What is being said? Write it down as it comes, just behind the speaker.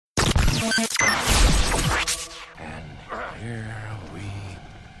And here we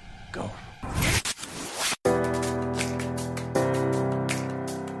go.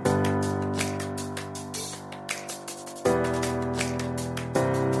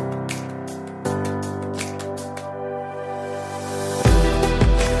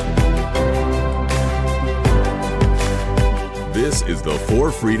 This is the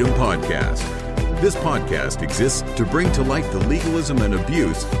For Freedom Podcast. This podcast exists to bring to light the legalism and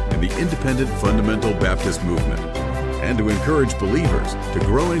abuse in the independent fundamental Baptist movement, and to encourage believers to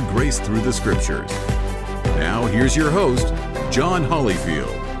grow in grace through the Scriptures. Now, here's your host, John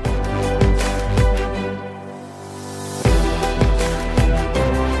Hollyfield.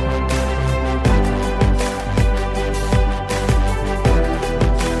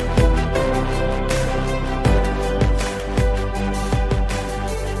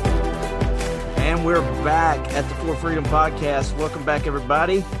 At the For Freedom Podcast. Welcome back,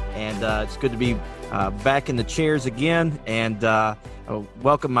 everybody, and it's good to be back in the chairs again, and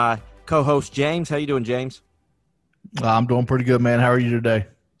welcome my co-host, James. How you doing, James? I'm doing pretty good, man. How are you today?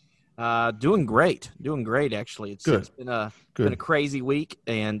 Doing great, actually. It's been a crazy week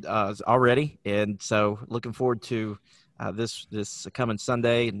and already, and so looking forward to this coming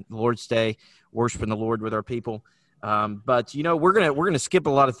Sunday and Lord's Day, worshiping the Lord with our people. But you know, we're gonna skip a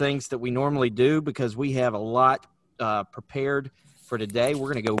lot of things that we normally do because we have a lot prepared for today. We're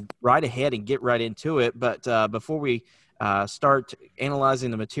gonna go right ahead and get right into it. But before we start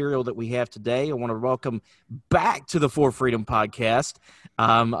analyzing the material that we have today, I want to welcome back to the For Freedom Podcast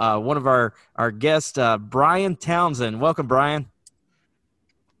one of our guests, Brian Townsend. Welcome, Brian.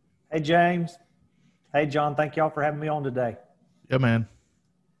 Hey, James. Hey, John. Thank y'all for having me on today. Yeah, man.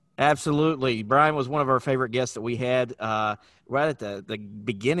 Absolutely. Brian was one of our favorite guests that we had right at the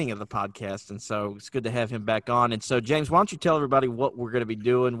beginning of the podcast, and so it's good to have him back on. And so, James, why don't you tell everybody what we're going to be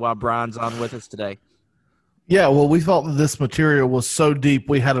doing while Brian's on with us today? Yeah, well, we thought that this material was so deep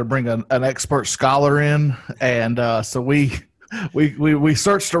we had to bring an expert scholar in, and so we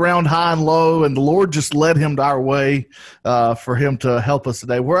searched around high and low, and the Lord just led him to our way for him to help us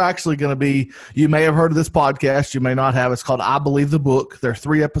today. We're actually going to be, you may have heard of this podcast, you may not have. It's called I Believe the Book. There are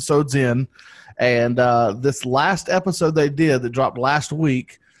 3 episodes in, and this last episode they did that dropped last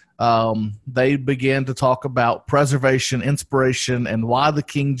week, they began to talk about preservation, inspiration, and why the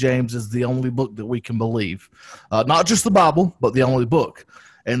King James is the only book that we can believe. Not just the Bible, but the only book.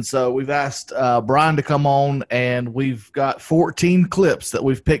 And so we've asked Brian to come on, and we've got 14 clips that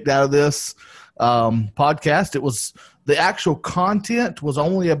we've picked out of this podcast. It was the actual content was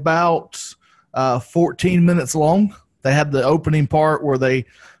only about 14 minutes long. They had the opening part where they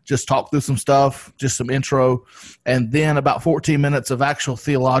just talked through some stuff, just some intro, and then about 14 minutes of actual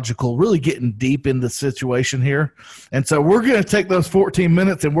theological, really getting deep in the situation here. And so we're going to take those 14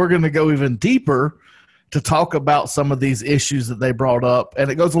 minutes and we're going to go even deeper to talk about some of these issues that they brought up.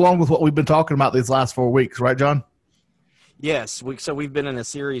 And it goes along with what we've been talking about these last 4 weeks, right, John? Yes. So we've been in a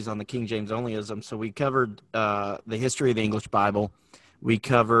series on the King James Onlyism. So we covered the history of the English Bible. We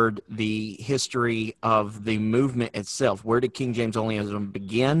covered the history of the movement itself. Where did King James Onlyism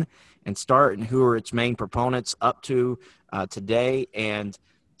begin and start, and who are its main proponents up to today? And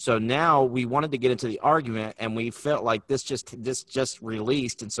so now we wanted to get into the argument, and we felt like this just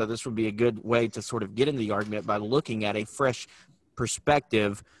released, and so this would be a good way to sort of get into the argument by looking at a fresh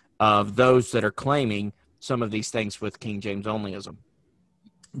perspective of those that are claiming some of these things with King James Onlyism.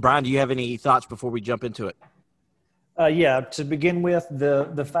 Brian, do you have any thoughts before we jump into it? Yeah, to begin with,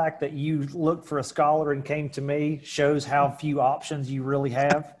 the fact that you looked for a scholar and came to me shows how few options you really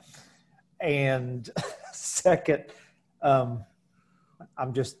have. And second,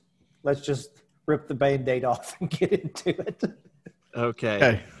 let's just rip the Band-Aid off and get into it.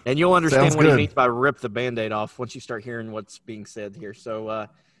 Okay. And you'll understand what he means by rip the Band-Aid off once you start hearing what's being said here. So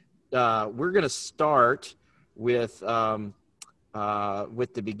we're going to start with the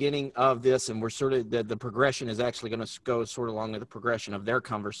beginning of this, and we're sort of the progression is actually going to go sort of along with the progression of their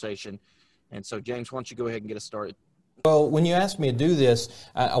conversation. And so, James, why don't you go ahead and get us started? Well, when you asked me to do this,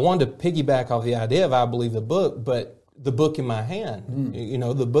 I wanted to piggyback off the idea of I believe the book, but the book in my hand, you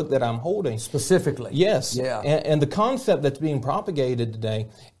know, the book that I'm holding. Specifically. Yes. Yeah. And the concept that's being propagated today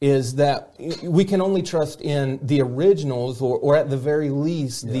is that we can only trust in the originals or at the very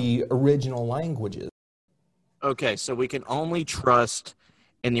least, the original languages. Okay, so we can only trust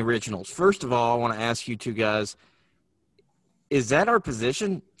in the originals. First of all, I want to ask you two guys, is that our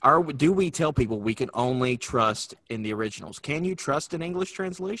position? Do we tell people we can only trust in the originals? Can you trust an English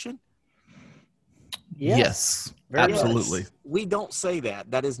translation? Yes, absolutely. Yes. We don't say that.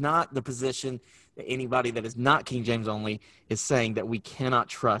 That is not the position that anybody that is not King James only is saying, that we cannot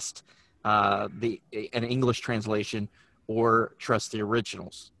trust an English translation or trust the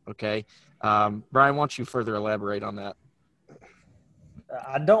originals. Okay, Brian, why don't you further elaborate on that?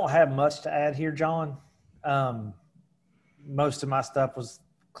 I don't have much to add here, John. Most of my stuff was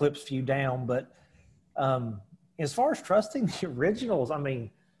clips few down, but as far as trusting the originals, I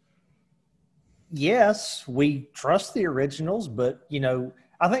mean, yes, we trust the originals, but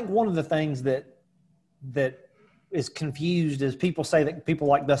I think one of the things that is confused is people say that people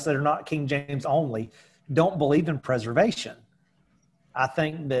like us that are not King James only don't believe in preservation. I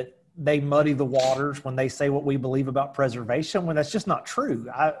think that they muddy the waters when they say what we believe about preservation, when that's just not true.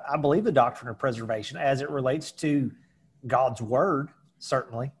 I believe the doctrine of preservation as it relates to God's word,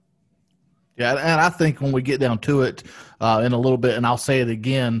 certainly. Yeah, and I think when we get down to it in a little bit, and I'll say it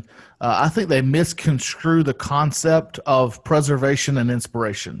again, I think they misconstrue the concept of preservation and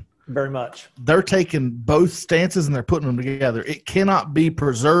inspiration. Very much. They're taking both stances and they're putting them together. It cannot be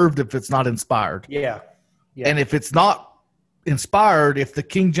preserved if it's not inspired. Yeah. And if it's not inspired, if the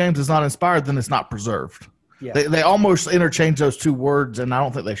King James is not inspired, then it's not preserved. Yeah. They almost interchange those two words, and I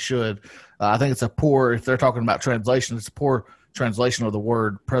don't think they should. I think it's a poor, if they're talking about translation, it's a poor translation of the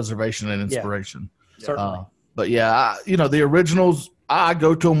word preservation and inspiration. Yeah, certainly. But yeah, the originals, I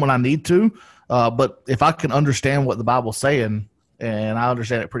go to them when I need to. But if I can understand what the Bible's saying, and I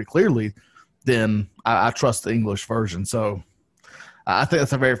understand it pretty clearly, then I trust the English version. So I think that's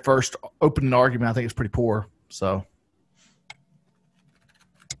the very first opening argument. I think it's pretty poor. So.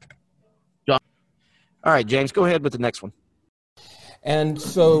 All right, James, go ahead with the next one. And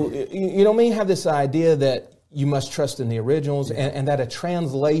so, many have this idea that you must trust in the originals and that a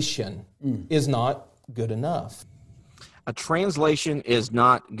translation is not good enough. A translation is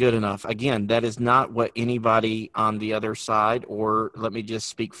not good enough. Again, that is not what anybody on the other side, or let me just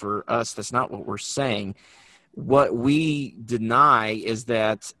speak for us, that's not what we're saying. What we deny is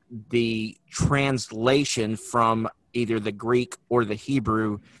that the translation from either the Greek or the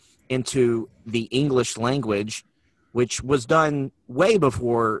Hebrew into the English language, which was done way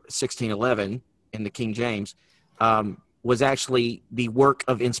before 1611 in the King James, was actually the work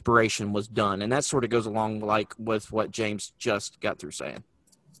of inspiration was done. And that sort of goes along like with what James just got through saying.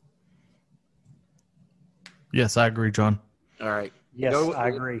 Yes, I agree, John. All right. Yes, I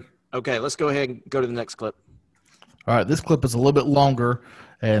agree. Okay, let's go ahead and go to the next clip. All right, this clip is a little bit longer,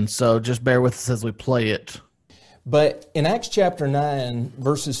 and so just bear with us as we play it. But in Acts chapter 9,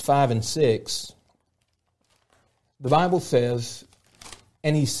 verses 5 and 6, the Bible says,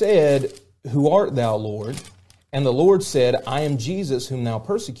 "And he said, Who art thou, Lord? And the Lord said, I am Jesus whom thou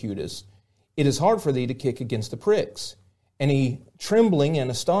persecutest. It is hard for thee to kick against the pricks. And he, trembling and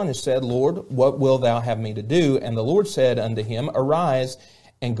astonished, said, Lord, what wilt thou have me to do? And the Lord said unto him, Arise,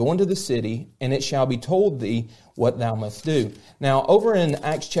 and go into the city, and it shall be told thee what thou must do." Now, over in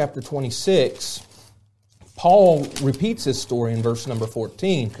Acts chapter 26, Paul repeats his story in verse number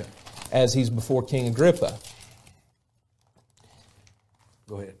 14 as he's before King Agrippa.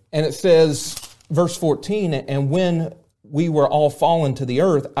 Go ahead. And it says, verse 14, "And when we were all fallen to the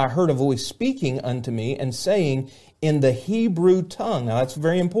earth, I heard a voice speaking unto me and saying in the Hebrew tongue." Now that's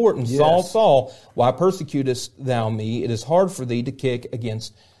very important. Yes. "Saul, Saul, why persecutest thou me? It is hard for thee to kick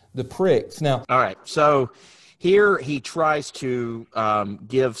against the pricks." Now, all right. So here he tries to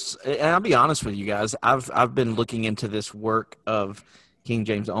give, and I'll be honest with you guys, I've been looking into this work of King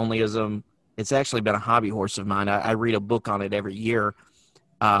James onlyism. It's actually been a hobby horse of mine. I read a book on it every year,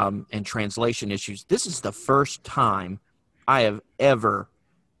 and translation issues. This is the first time I have ever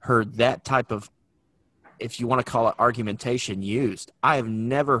heard that type of, if you want to call it argumentation, used. I have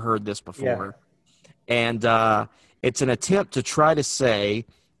never heard this before. Yeah. And it's an attempt to try to say,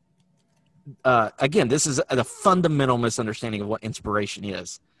 again, this is a fundamental misunderstanding of what inspiration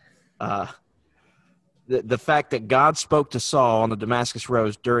is. The fact that God spoke to Saul on the Damascus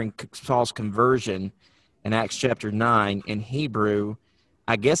Road during Saul's conversion in Acts chapter 9 in Hebrew,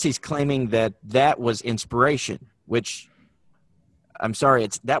 I guess he's claiming that was inspiration, which I'm sorry,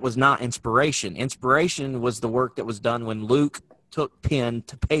 that was not inspiration. Inspiration was the work that was done when Luke took pen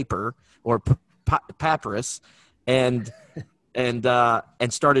to paper or papyrus and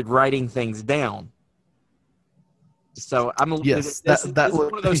started writing things down. So this is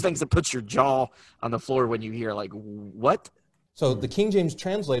one of those things that puts your jaw on the floor when you hear, like, what? So the King James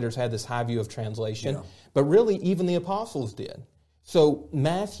translators had this high view of translation, but really even the apostles did. So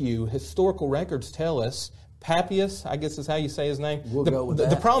Matthew, historical records tell us, Papias, I guess is how you say his name. We'll go with that.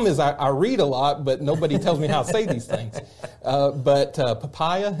 The problem is I read a lot, but nobody tells me how to say these things. But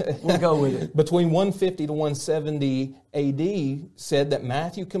Papaya, we'll go with it. Between 150 to 170 AD, said that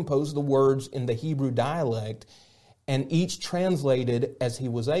Matthew composed the words in the Hebrew dialect, and each translated as he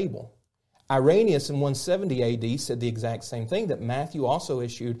was able. Irenaeus in 170 AD said the exact same thing, that Matthew also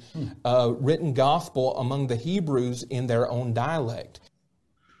issued a written gospel among the Hebrews in their own dialect.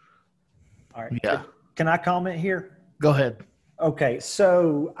 All right. Yeah. Can I comment here? Go ahead. Okay,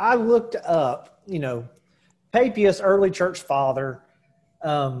 so I looked up, Papias, early church father,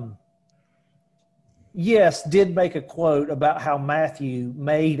 yes, did make a quote about how Matthew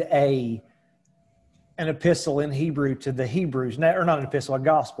made an epistle in Hebrew to the Hebrews, or not an epistle, a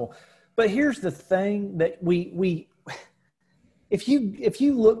gospel. But here's the thing that if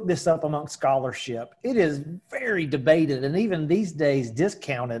you look this up among scholarship, it is very debated, and even these days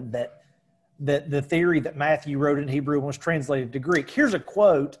discounted that the theory that Matthew wrote in Hebrew and was translated to Greek. Here's a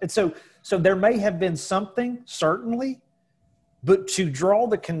quote. And so there may have been something, certainly, but to draw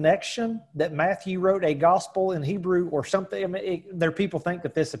the connection that Matthew wrote a gospel in Hebrew or something, I mean, there people think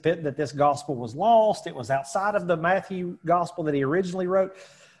that this gospel was lost. It was outside of the Matthew gospel that he originally wrote.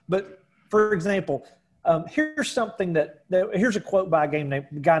 But for example, here's something here's a quote by a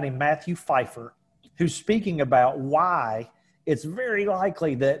guy named Matthew Pfeiffer, who's speaking about why it's very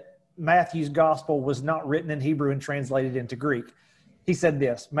likely that Matthew's gospel was not written in Hebrew and translated into Greek. He said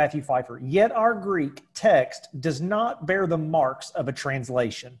this, Matthew Pfeiffer, "Yet our Greek text does not bear the marks of a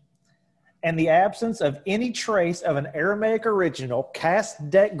translation, and the absence of any trace of an Aramaic original casts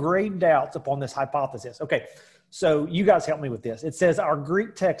grave doubts upon this hypothesis." Okay, so you guys help me with this. It says our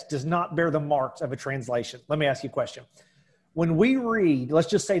Greek text does not bear the marks of a translation. Let me ask you a question. When we read, let's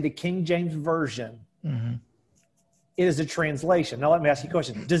just say the King James Version, it is a translation. Now let me ask you a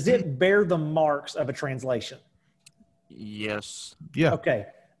question. Does it bear the marks of a translation? Yes. Yeah. Okay.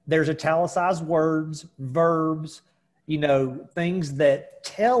 There's italicized words, verbs, things that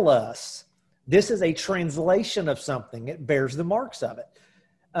tell us this is a translation of something. It bears the marks of it.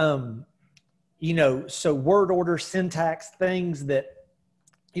 So word order, syntax, things that,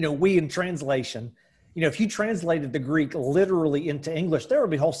 we in translation, if you translated the Greek literally into English, there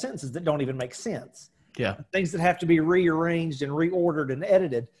would be whole sentences that don't even make sense. Yeah. Things that have to be rearranged and reordered and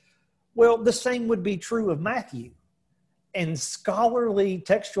edited. Well, the same would be true of Matthew. And scholarly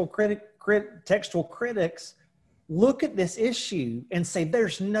textual critics look at this issue and say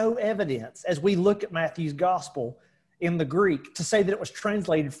there's no evidence, as we look at Matthew's gospel in the Greek, to say that it was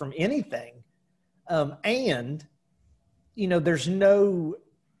translated from anything. There's no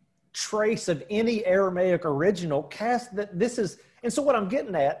trace of any Aramaic original cast that this is. And so what I'm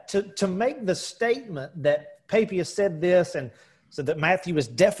getting at, to make the statement that Papias said this and so that Matthew was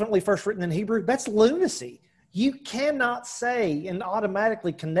definitely first written in Hebrew, that's lunacy. You cannot say and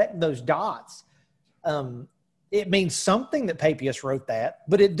automatically connect those dots. It means something that Papias wrote that,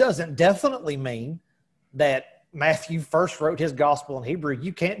 but it doesn't definitely mean that Matthew first wrote his gospel in Hebrew.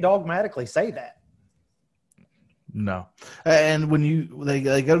 You can't dogmatically say that. No. And when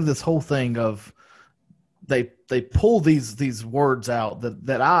they go to this whole thing of they pull these words out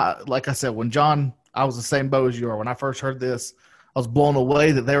that I, like I said, when John, I was the same boat as you are. When I first heard this, I was blown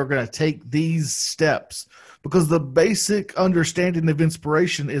away that they were going to take these steps, because the basic understanding of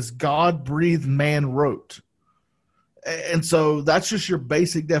inspiration is God breathed, man wrote. And so that's just your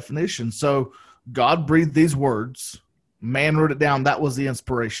basic definition. So God breathed these words, man wrote it down. That was the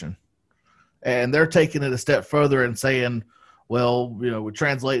inspiration. And they're taking it a step further and saying, well, we're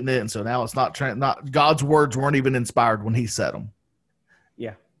translating it, and so now it's not God's words weren't even inspired when he said them.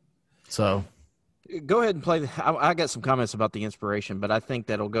 Yeah. So go ahead and play. I got some comments about the inspiration, but I think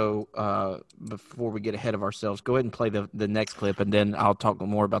that'll go before we get ahead of ourselves. Go ahead and play the next clip, and then I'll talk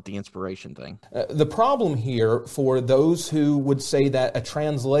more about the inspiration thing. The problem here for those who would say that a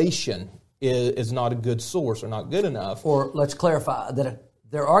translation is not a good source or not good enough. Or let's clarify that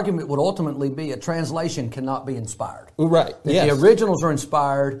their argument would ultimately be a translation cannot be inspired. Right. That yes. The originals are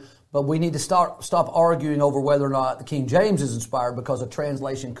inspired, but we need to stop arguing over whether or not the King James is inspired, because a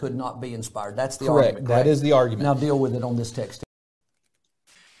translation could not be inspired. That's the argument. Correct. That is the argument. Now deal with it on this text.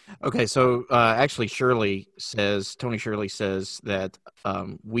 Okay, so actually Tony Shirley says that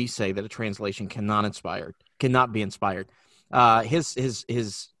we say that a translation cannot be inspired.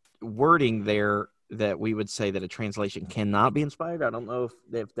 His wording there, that we would say that a translation cannot be inspired, I don't know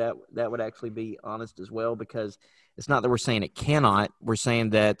if that would actually be honest as well, because it's not that we're saying it cannot. We're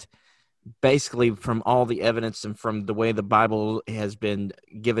saying that basically from all the evidence and from the way the Bible has been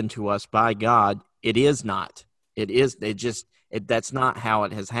given to us by God, it is not. That's not how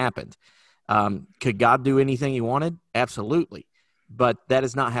it has happened. Could God do anything he wanted? Absolutely. But that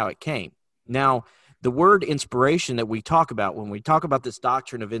is not how it came. Now, the word inspiration that we talk about, when we talk about this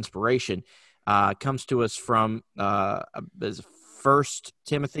doctrine of inspiration, comes to us from 1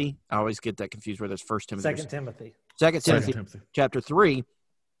 Timothy. I always get that confused whether it's 1 Timothy. 2 Timothy. 2 Timothy, chapter 3.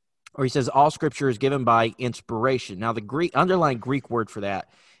 or he says all Scripture is given by inspiration. Now, the underlying Greek word for that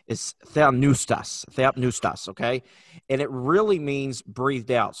is theopneustos, okay? And it really means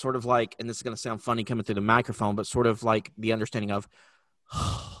breathed out, sort of like, and this is going to sound funny coming through the microphone, but sort of like the understanding of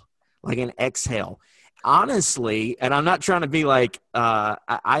like an exhale. Honestly, and I'm not trying to be like, I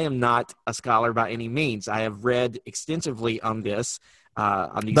am not a scholar by any means. I have read extensively on this.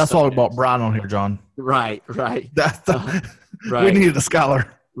 On these That's subjects. why we brought Brian on here, John. Right. Right. Right. We needed a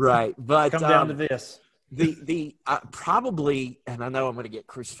scholar. Right. But Come down to this. The probably, and I know I'm going to get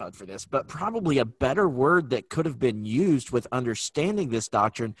crucified for this, but probably a better word that could have been used with understanding this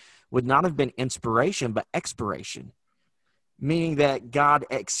doctrine would not have been inspiration, but expiration. Meaning that God,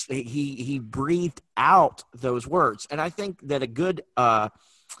 he breathed out those words. And I think that a good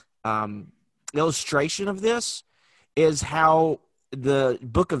illustration of this is how the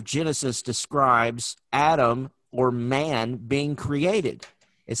book of Genesis describes Adam, or man, being created.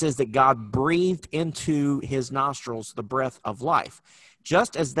 It says that God breathed into his nostrils the breath of life.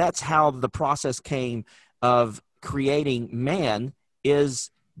 Just as that's how the process came of creating man, is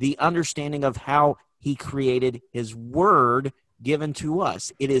the understanding of how he created his word given to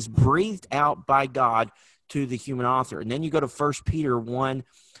us. It is breathed out by God to the human author. And then you go to 1 Peter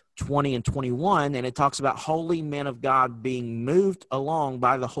 1:20 and 21, and it talks about holy men of God being moved along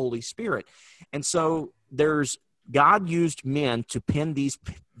by the Holy Spirit. And so God used men to pen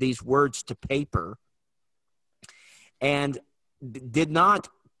these words to paper and did not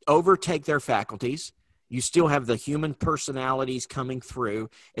overtake their faculties. You still have the human personalities coming through.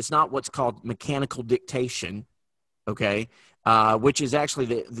 It's not what's called mechanical dictation, okay, which is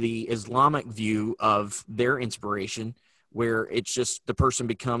actually the Islamic view of their inspiration, where it's just the person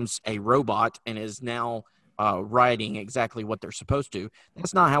becomes a robot and is now writing exactly what they're supposed to.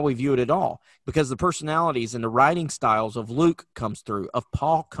 That's not how we view it at all, because the personalities and the writing styles of Luke comes through, of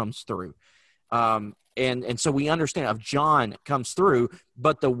Paul comes through. And so we understand of John comes through,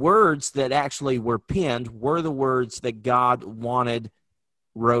 but the words that actually were penned were the words that God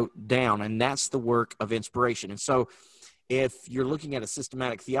wrote down, and that's the work of inspiration. And so if you're looking at a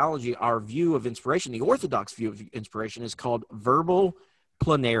systematic theology, our view of inspiration, the Orthodox view of inspiration, is called verbal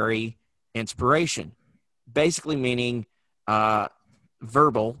plenary inspiration, basically meaning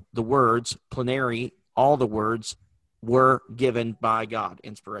verbal, the words, plenary, all the words were given by God,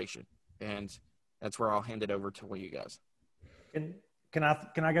 inspiration. And that's where I'll hand it over to one of you guys. Can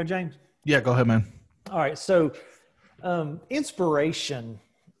I go, James? Yeah, go ahead, man. All right. So inspiration,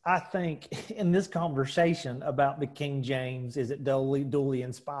 I think, in this conversation about the King James, is it duly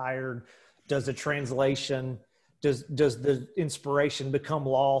inspired? Does the translation, does the inspiration become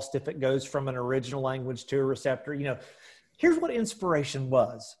lost if it goes from an original language to a receptor? Here's what inspiration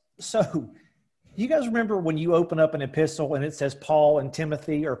was. So you guys remember when you open up an epistle and it says Paul and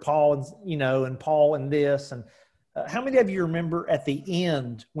Timothy, or Paul and, and Paul and this, and how many of you remember at the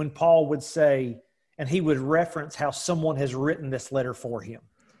end when Paul would say, and he would reference how someone has written this letter for him?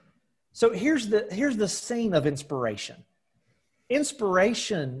 So here's the scene of inspiration.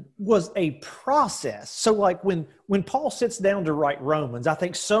 Inspiration was a process. So like when Paul sits down to write Romans, I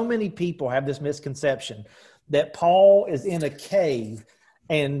think so many people have this misconception that Paul is in a cave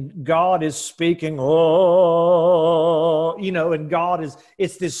and God is speaking, and God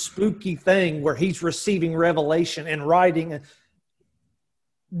it's this spooky thing where he's receiving revelation and writing.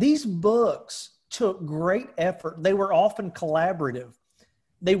 These books took great effort. They were often collaborative.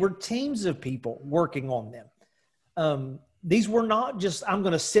 They were teams of people working on them. These were not just, I'm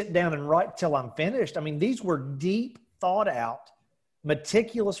going to sit down and write till I'm finished. I mean, these were deep, thought out,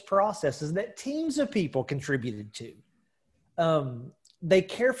 meticulous processes that teams of people contributed to. They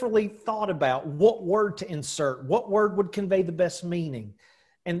carefully thought about what word to insert, what word would convey the best meaning.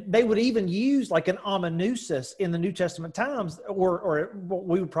 And they would even use like an hominusis in the New Testament times, or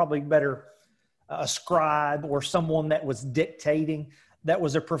we would probably better a scribe or someone that was dictating, that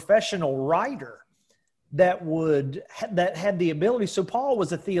was a professional writer that had the ability. So Paul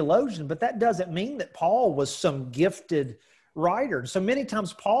was a theologian, but that doesn't mean that Paul was some gifted writer. So many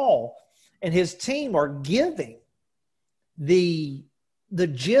times Paul and his team are giving the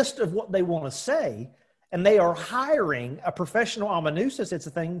gist of what they want to say, and they are hiring a professional hominusis. It's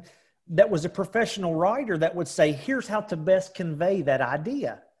a thing that was a professional writer that would say, here's how to best convey that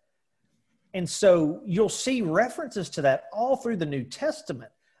idea. And so you'll see references to that all through the New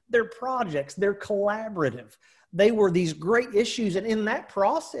Testament. They're projects, they're collaborative. They were these great issues. And in that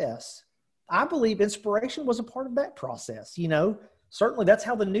process, I believe inspiration was a part of that process. Certainly that's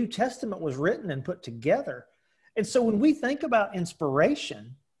how the New Testament was written and put together. And so when we think about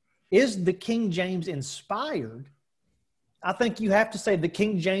inspiration, is the King James inspired? I think you have to say the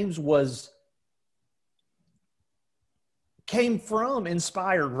King James came from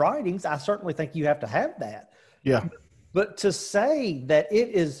inspired writings. I certainly think you have to have that. Yeah. But to say that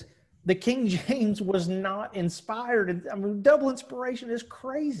the King James was not inspired, I mean, double inspiration is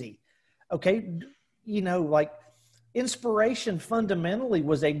crazy. Okay. Like inspiration fundamentally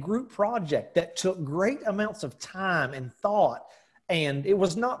was a group project that took great amounts of time and thought. And it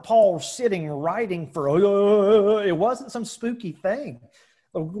was not Paul sitting writing it wasn't some spooky thing.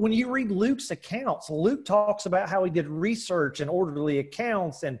 When you read Luke's accounts, Luke talks about how he did research and orderly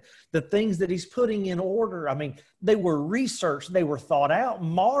accounts and the things that he's putting in order. I mean, they were researched, they were thought out.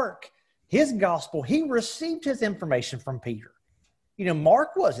 Mark, his gospel, he received his information from Peter.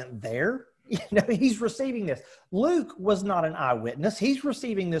 Mark wasn't there. He's receiving this. Luke was not an eyewitness. He's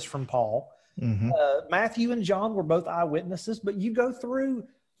receiving this from Paul. Mm-hmm. Matthew and John were both eyewitnesses, but you go through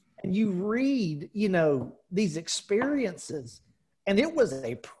and you read, these experiences. And it was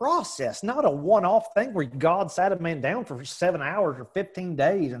a process, not a one-off thing where God sat a man down for 7 hours or 15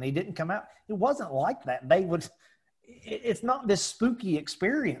 days and he didn't come out. It wasn't like that. It's not this spooky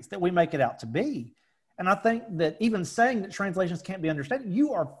experience that we make it out to be. And I think that even saying that translations can't be understood,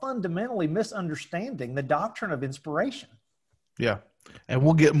 you are fundamentally misunderstanding the doctrine of inspiration. Yeah. And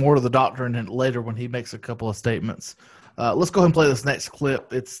we'll get more to the doctrine later when he makes a couple of statements. Let's go ahead and play this next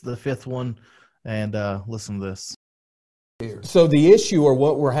clip. It's the 5th one. And listen to this. So the issue, or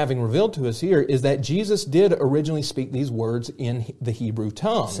what we're having revealed to us here, is that Jesus did originally speak these words in the Hebrew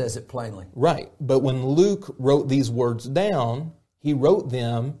tongue. It says it plainly. Right. But when Luke wrote these words down, he wrote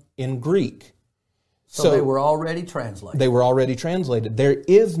them in Greek. So they were already translated. They were already translated. There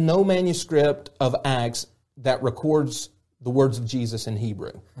is no manuscript of Acts that records the words of Jesus in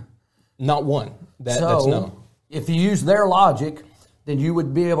Hebrew. Not one that's known. If you use their logic, then you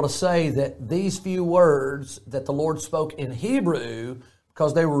would be able to say that these few words that the Lord spoke in Hebrew,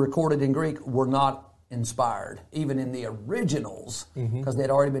 because they were recorded in Greek, were not inspired, even in the originals, because they had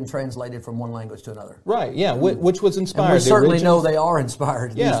already been translated from one language to another. Right, yeah, which was inspired. And we certainly know they are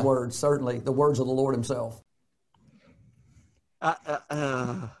inspired, these words, certainly, the words of the Lord himself.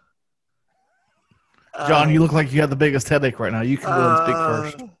 John, you look like you have the biggest headache right now. You can go and speak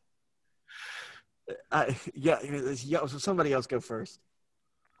first. Somebody else go first.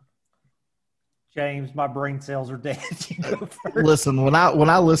 James, my brain cells are dead. You go first. Listen, when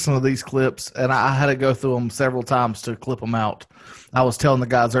I listen to these clips, and I had to go through them several times to clip them out, I was telling the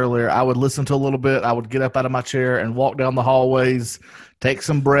guys earlier, I would listen to a little bit, I would get up out of my chair and walk down the hallways, take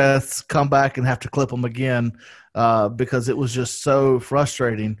some breaths, come back and have to clip them again because it was just so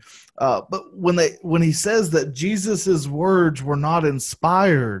frustrating. But when he says that Jesus' words were not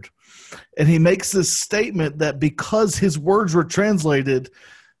inspired, and he makes this statement that because his words were translated,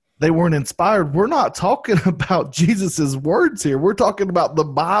 they weren't inspired. We're not talking about Jesus' words here. We're talking about the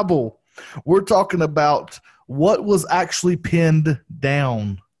Bible. We're talking about what was actually pinned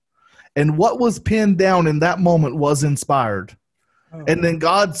down. And what was pinned down in that moment was inspired. Oh. And then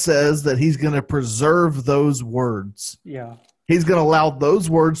God says that he's going to preserve those words. Yeah. He's going to allow those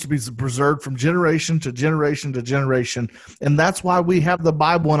words to be preserved from generation to generation to generation. And that's why we have the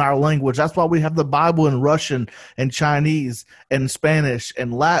Bible in our language. That's why we have the Bible in Russian and Chinese and Spanish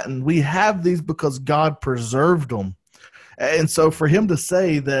and Latin. We have these because God preserved them. And so for him to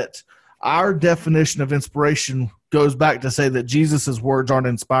say that our definition of inspiration goes back to say that Jesus' words aren't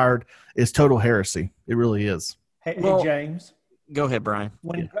inspired is total heresy. It really is. Hey, James. Go ahead, Brian.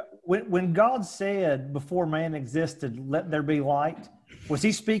 When God said before man existed, let there be light, was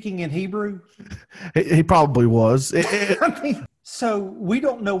he speaking in Hebrew? He probably was. So we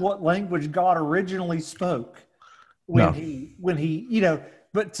don't know what language God originally spoke when he,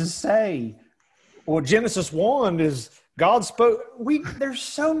 but to say, well, Genesis 1 is God spoke. There's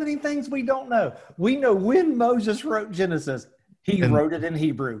so many things we don't know. We know when Moses wrote Genesis, he wrote it in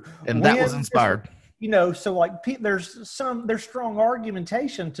Hebrew. And that was inspired. So like there's strong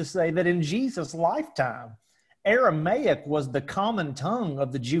argumentation to say that in Jesus' lifetime, Aramaic was the common tongue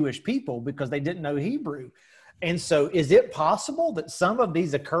of the Jewish people because they didn't know Hebrew. And so is it possible that some of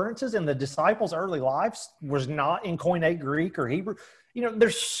these occurrences in the disciples' early lives was not in Koine Greek or Hebrew?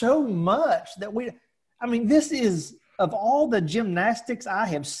 There's so much that this is, of all the gymnastics I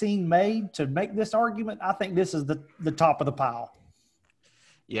have seen made to make this argument, I think this is the top of the pile.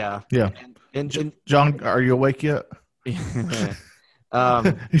 Yeah. Yeah. And John, are you awake yet?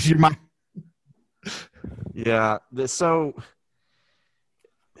 Is your mind? Yeah. So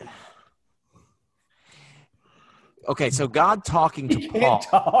God talking to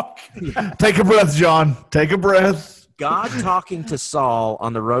Paul. Take a breath, John. Take a breath. God talking to Saul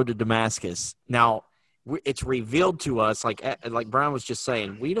on the road to Damascus. Now, it's revealed to us, like Brian was just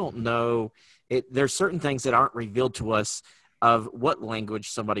saying, we don't know it. There's certain things that aren't revealed to us of what language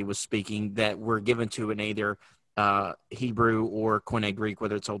somebody was speaking that were given to in either Hebrew or Koine Greek,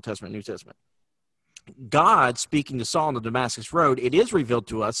 whether it's Old Testament, New Testament. God speaking to Saul on the Damascus Road, it is revealed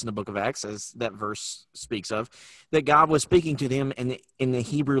to us in the book of Acts, as that verse speaks of, that God was speaking to them in the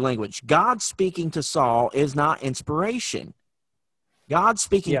Hebrew language. God speaking to Saul is not inspiration. God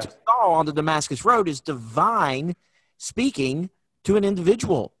speaking to Saul on the Damascus Road is divine speaking to an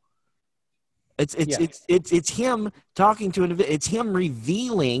individual. It's him talking to an individual. It's him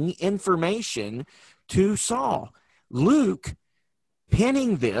revealing information to Saul. Luke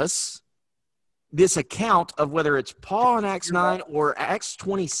penning this account of whether it's Paul in Acts 9 or Acts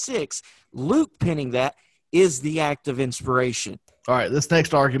 26, Luke penning that is the act of inspiration. All right, this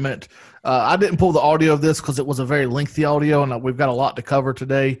next argument, I didn't pull the audio of this because it was a very lengthy audio, and we've got a lot to cover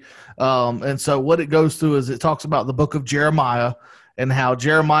today. And so what it goes through is it talks about the book of Jeremiah and how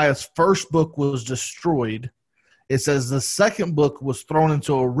Jeremiah's first book was destroyed. It says the second book was thrown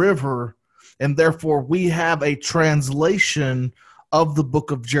into a river, and therefore we have a translation of the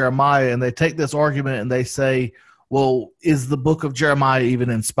book of Jeremiah. And they take this argument and they say, well, is the book of Jeremiah even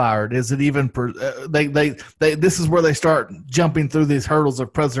inspired? Is it even this is where they start jumping through these hurdles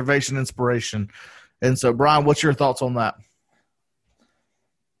of preservation inspiration. And so, Brian, what's your thoughts on that?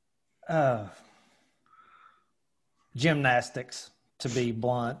 Gymnastics, to be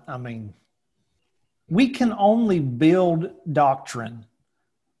blunt. I mean, we can only build doctrine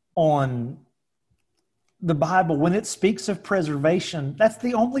on the Bible. When it speaks of preservation, that's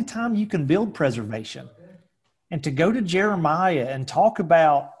the only time you can build preservation. And to go to Jeremiah and talk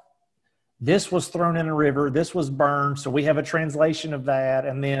about this was thrown in a river, this was burned, so we have a translation of that,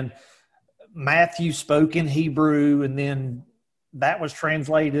 and then Matthew spoke in Hebrew, and then that was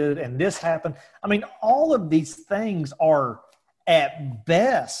translated, and this happened. I mean, all of these things are at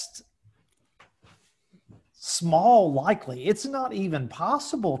best small likely. It's not even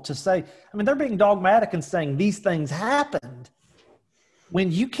possible to say, I mean, they're being dogmatic and saying these things happened, when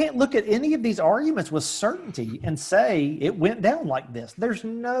you can't look at any of these arguments with certainty and say it went down like this. There's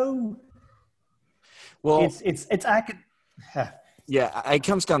no. Well, it's I could. Yeah, it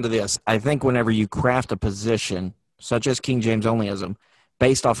comes down to this. I think whenever you craft a position such as King James Onlyism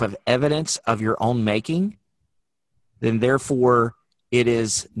based off of evidence of your own making, then therefore it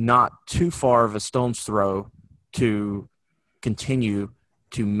is not too far of a stone's throw to continue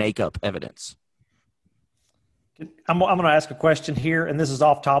to make up evidence. I'm going to ask a question here, and this is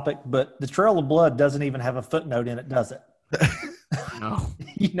off topic, but the Trail of Blood doesn't even have a footnote in it, does it? No.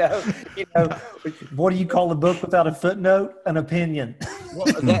 you know, what do you call a book without a footnote? An opinion. Well,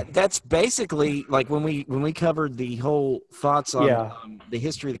 that's basically like when we covered the whole thoughts on the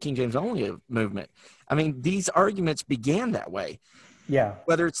history of the King James Only movement. I mean, these arguments began that way. Yeah.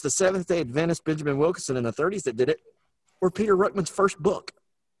 Whether it's the Seventh-day Adventist Benjamin Wilkinson in the 30s that did it, or Peter Ruckman's first book.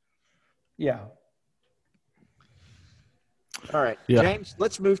 Yeah. All right, James,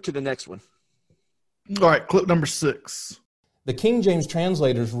 let's move to the next one. All right, clip number 6. The King James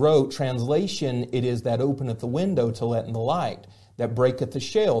translators wrote, translation, it is that openeth the window to let in the light, that breaketh the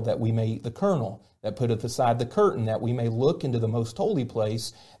shell, that we may eat the kernel, that putteth aside the curtain, that we may look into the most holy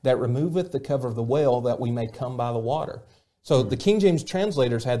place, that removeth the cover of the well, that we may come by the water. So the King James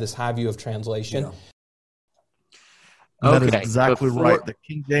translators had this high view of translation. Yeah. That is exactly right. The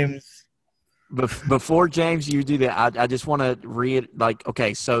King James... Before, James, you do that, I just want to read,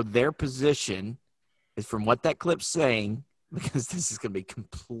 so their position is from what that clip's saying, because this is going to be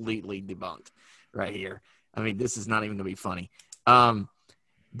completely debunked right here. I mean, this is not even going to be funny.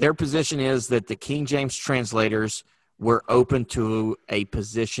 Their position is that the King James translators were open to a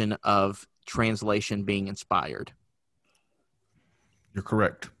position of translation being inspired. You're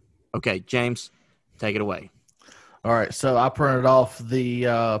correct. Okay, James, take it away. All right, so I printed off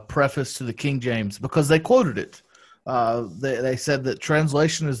the preface to the King James because they quoted it. They said that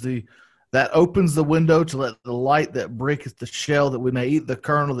translation is that opens the window to let the light that breaketh the shell, that we may eat the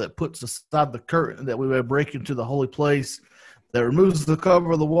kernel, that puts aside the curtain, that we may break into the holy place, that removes the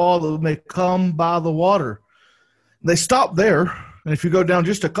cover of the wall, that we may come by the water. They stop there, and if you go down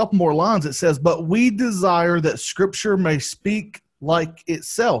just a couple more lines, it says, but we desire that Scripture may speak like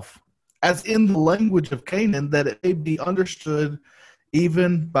itself, as in the language of Canaan, that it may be understood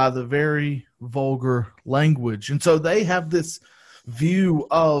even by the very vulgar language. And so they have this view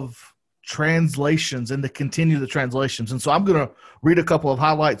of translations and to continue the translations. And so I'm going to read a couple of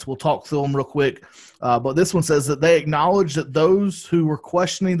highlights. We'll talk through them real quick. But this one says that they acknowledge that those who were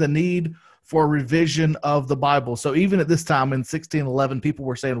questioning the need for a revision of the Bible. So even at this time in 1611, people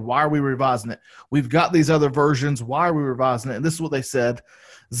were saying, why are we revising it? We've got these other versions. Why are we revising it? And this is what they said: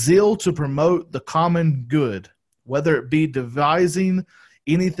 zeal to promote the common good, whether it be devising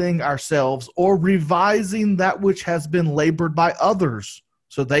anything ourselves or revising that which has been labored by others.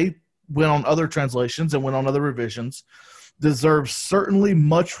 So they went on other translations and went on other revisions. Deserves certainly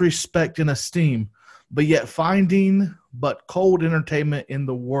much respect and esteem, but yet finding but cold entertainment in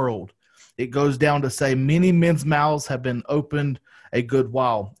the world. It goes down to say, many men's mouths have been opened a good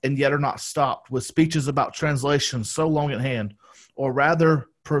while, and yet are not stopped, with speeches about translations so long at hand, or rather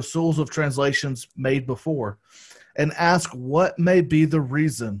pursuals of translations made before, and ask what may be the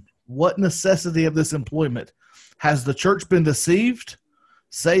reason, what necessity of this employment. Has the church been deceived?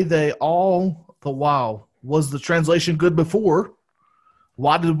 Say they all the while, was the translation good before?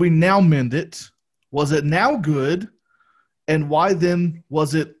 Why did we now mend it? Was it now good? And why then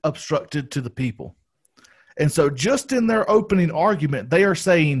was it obstructed to the people? And so just in their opening argument, they are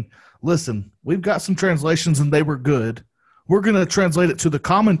saying, listen, we've got some translations and they were good. We're going to translate it to the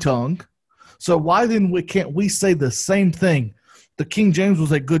common tongue. So why then can't we say the same thing? The King James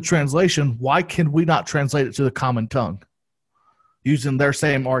was a good translation. Why can we not translate it to the common tongue? Using their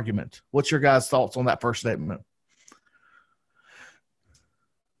same argument. What's your guys' thoughts on that first statement?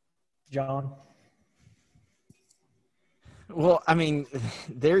 John? Well, I mean,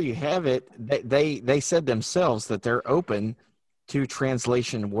 there you have it. They said themselves that they're open to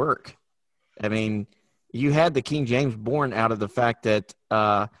translation work. I mean, you had the King James born out of the fact that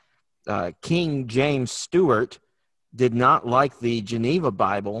King James Stewart did not like the Geneva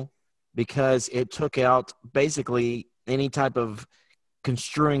Bible because it took out basically any type of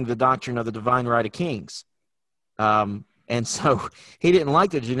construing the doctrine of the divine right of kings. And so he didn't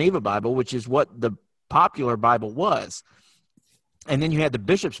like the Geneva Bible, which is what the popular Bible was. And then you had the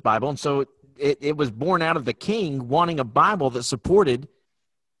Bishop's Bible. And so it was born out of the king wanting a Bible that supported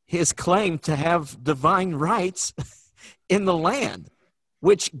his claim to have divine rights in the land,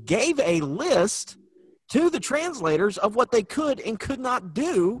 which gave a list to the translators of what they could and could not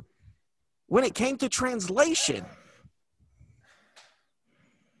do when it came to translation.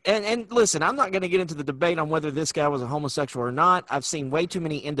 And listen, I'm not going to get into the debate on whether this guy was a homosexual or not. I've seen way too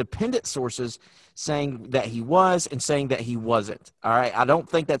many independent sources saying that he was and saying that he wasn't. All right, I don't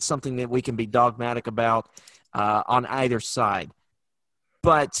think that's something that we can be dogmatic about on either side.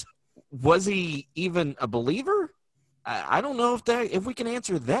 But was he even a believer? I don't know if we can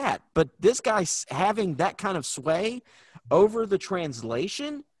answer that. But this guy having that kind of sway over the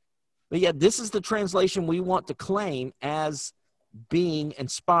translation, but yet this is the translation we want to claim as being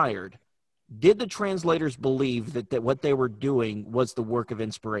inspired. Did the translators believe that what they were doing was the work of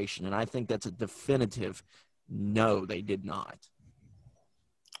inspiration? And I think that's a definitive no, they did not.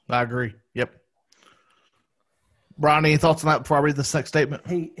 I agree. Yep. Brian, any thoughts on that before I read the next statement?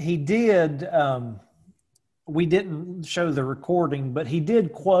 He did. We didn't show the recording, but he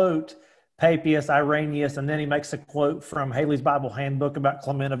did quote Papias, Irenaeus, and then he makes a quote from Haley's Bible Handbook about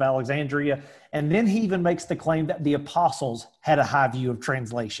Clement of Alexandria. And then he even makes the claim that the apostles had a high view of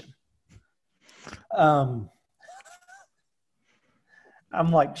translation. I'm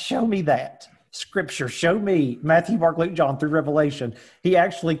like, show me that. Scripture, show me Matthew, Mark, Luke, John through Revelation. He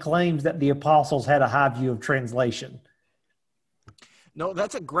actually claims that the apostles had a high view of translation. No,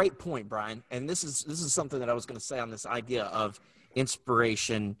 that's a great point, Brian. And this is something that I was going to say on this idea of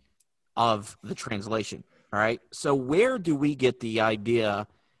inspiration of the translation. All right. So where do we get the idea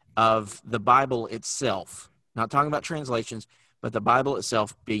of the Bible itself? Not talking about translations, but the Bible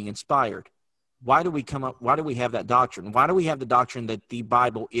itself being inspired. Why do we have that doctrine? Why do we have the doctrine that the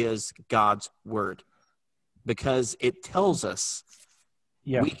Bible is God's word? Because it tells us.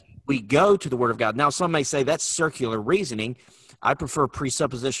 Yeah. We go to the word of God. Now, some may say that's circular reasoning. I prefer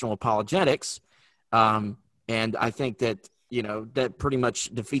presuppositional apologetics. And I think that, that pretty much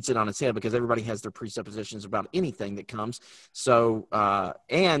defeats it on its head because everybody has their presuppositions about anything that comes. So,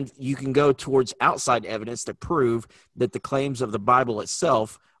 and you can go towards outside evidence to prove that the claims of the Bible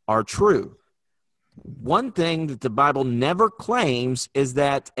itself are true. One thing that the Bible never claims is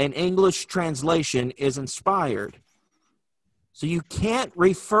that an English translation is inspired. So you can't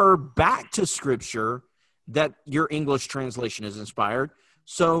refer back to Scripture that your English translation is inspired.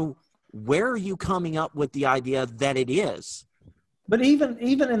 So where are you coming up with the idea that it is? But even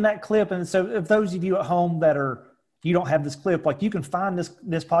in that clip, and so if those of you at home you don't have this clip, like you can find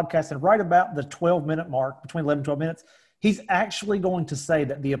this podcast and right about the 12-minute mark, between 11 and 12 minutes, he's actually going to say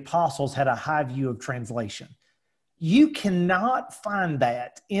that the apostles had a high view of translation. You cannot find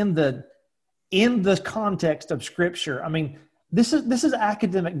that in the context of Scripture. I mean, This is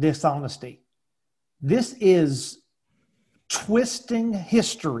academic dishonesty. This is twisting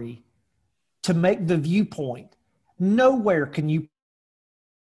history to make the viewpoint. Nowhere can you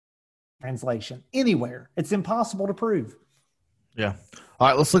translation anywhere. It's impossible to prove. Yeah. All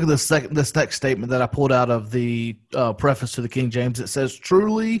right, let's look at this next statement that I pulled out of the preface to the King James. It says,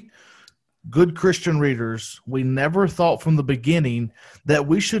 "Truly, good Christian readers, we never thought from the beginning that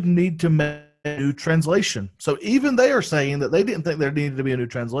we should need to make a new translation." So even they are saying that they didn't think there needed to be a new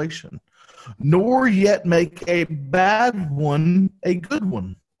translation, nor yet make a bad one a good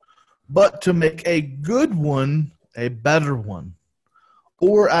one, but to make a good one a better one.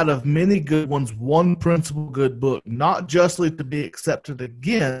 Or out of many good ones, one principal good book, not justly to be accepted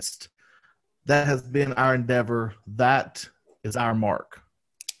against. That has been our endeavor. That is our mark.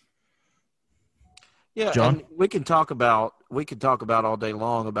 Yeah, John? and we can talk about all day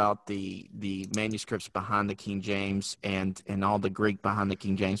long about the manuscripts behind the King James and all the Greek behind the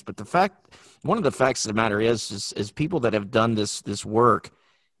King James. But one of the facts of the matter is people that have done this work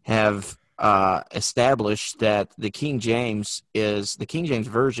have established that the King James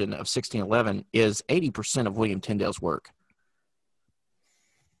version of 1611 is 80% of William Tyndale's work.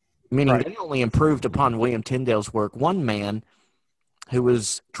 Meaning They only improved upon William Tyndale's work. One man who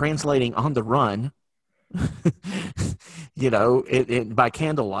was translating on the run, by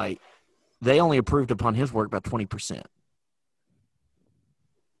candlelight, they only improved upon his work by 20%.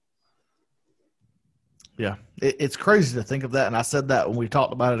 Yeah, it's crazy to think of that. And I said that when we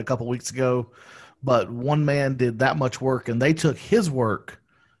talked about it a couple weeks ago, but one man did that much work and they took his work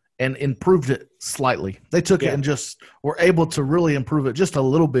and improved it slightly. They took it and just were able to really improve it just a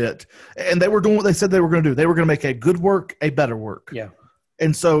little bit. And they were doing what they said they were going to do. They were going to make a good work, a better work. Yeah.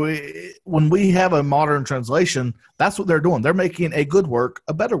 And so when we have a modern translation, that's what they're doing. They're making a good work,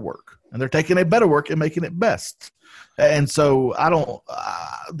 a better work, and they're taking a better work and making it best. And so I don't,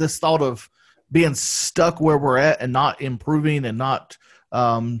 this thought of being stuck where we're at and not improving and not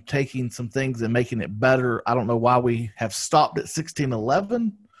taking some things and making it better. I don't know why we have stopped at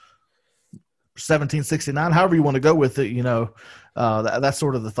 1611, 1769, however you want to go with it. That's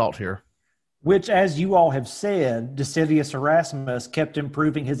sort of the thought here. Which, as you all have said, Decidius Erasmus kept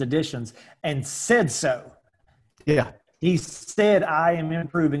improving his editions and said so. Yeah. He said, I am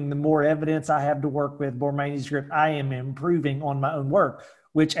improving. The more evidence I have to work with, more manuscript, I am improving on my own work,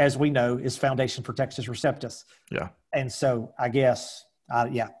 which, as we know, is Foundation for Textus Receptus. Yeah. And so I guess,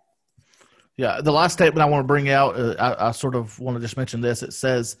 yeah. Yeah, the last statement I want to bring out, I sort of want to just mention this. It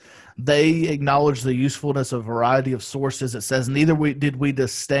says, they acknowledge the usefulness of a variety of sources. It says, neither did we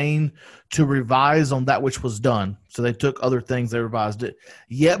disdain to revise on that which was done. So they took other things, they revised it.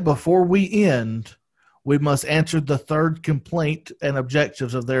 Yet before we end, we must answer the third complaint and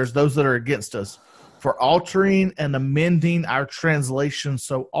objectives of theirs, those that are against us, for altering and amending our translation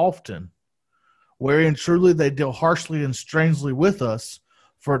so often, wherein truly they deal harshly and strangely with us,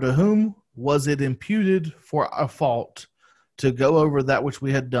 for to whom was it imputed for a fault to go over that which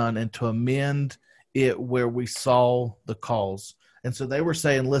we had done and to amend it where we saw the cause. And so they were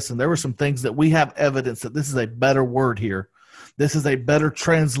saying, listen, there were some things that we have evidence that this is a better word here. This is a better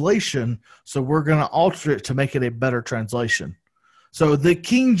translation, so we're going to alter it to make it a better translation. So the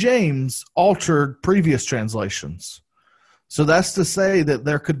King James altered previous translations. So that's to say that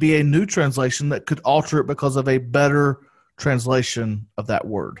there could be a new translation that could alter it because of a better translation of that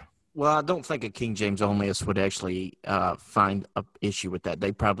word. Well, I don't think a King James onlyist would actually find an issue with that.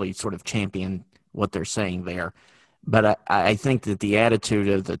 They probably sort of champion what they're saying there. But I think that the attitude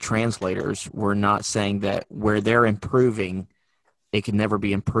of the translators were not saying that where they're improving, it can never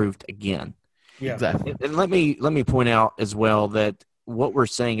be improved again. Yeah, exactly. And let me point out as well that what we're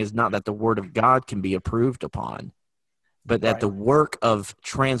saying is not that the Word of God can be improved upon, but that the work of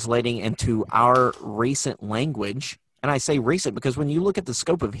translating into our recent language, and I say recent because when you look at the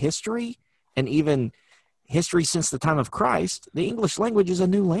scope of history and even history since the time of Christ, the English language is a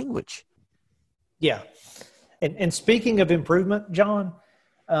new language. Yeah. And speaking of improvement, John,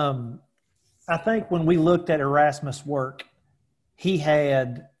 I think when we looked at Erasmus' work, he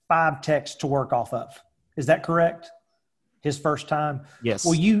had 5 texts to work off of. Is that correct? His first time? Yes.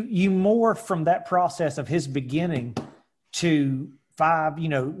 Well, you morph from that process of his beginning to 5,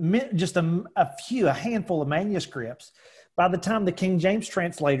 just a handful of manuscripts. By the time the King James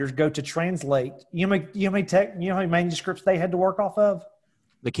translators go to translate, you know how many manuscripts they had to work off of?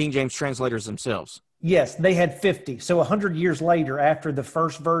 The King James translators themselves. Yes, they had 50. So 100 years later, after the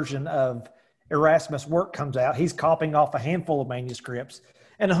first version of Erasmus' work comes out, he's copying off a handful of manuscripts.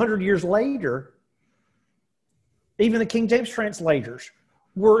 And 100 years later, even the King James translators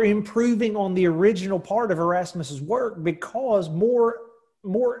were improving on the original part of Erasmus's work because more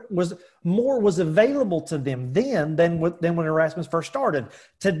was available to them then than when Erasmus first started.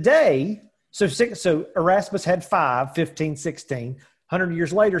 Today, so Erasmus had 5, 15, 16. 100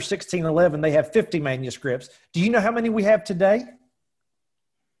 years later, 1611, they have 50 manuscripts. Do you know how many we have today?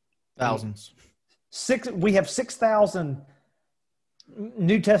 Thousands. We have 6,000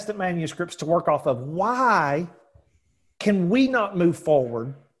 New Testament manuscripts to work off of. Why can we not move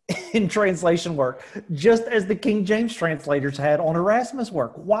forward in translation work just as the King James translators had on Erasmus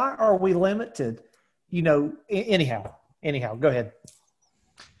work? Why are we limited? Anyhow, go ahead.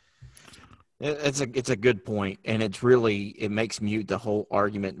 It's a good point, and it makes mute the whole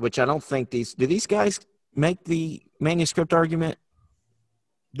argument, which I don't think do these guys make the manuscript argument?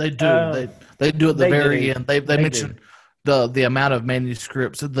 They do. They do at the very end. They mention the amount of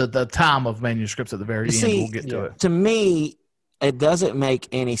manuscripts, the time of manuscripts at the very end. We'll get to it. To me, it doesn't make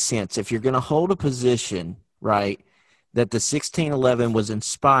any sense. If you're going to hold a position, right, that the 1611 was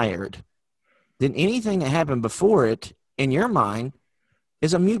inspired, then anything that happened before it, in your mind,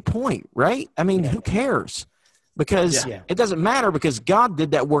 is a moot point, right? I mean, who cares? Because it doesn't matter, because God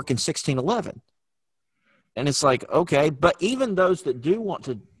did that work in 1611. And it's like, okay, but even those that do want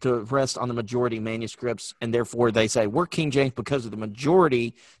to rest on the majority manuscripts, and therefore they say, we're King James because of the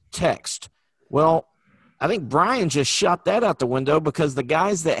majority text. Well, I think Brian just shot that out the window, because the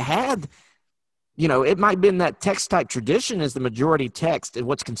guys that had, it might have been that text-type tradition as the majority text, and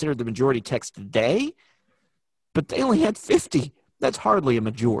what's considered the majority text today, but they only had 50. That's hardly a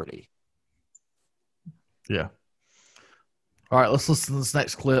majority. Yeah. All right, let's listen to this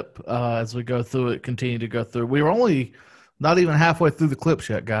next clip as we go through it, continue to go through. We were only not even halfway through the clips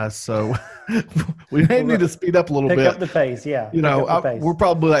yet, guys, so we may need to speed up a little bit. Pick up the pace, yeah. We're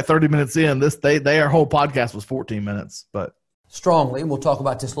probably like 30 minutes in. Our whole podcast was 14 minutes, but strongly, and we'll talk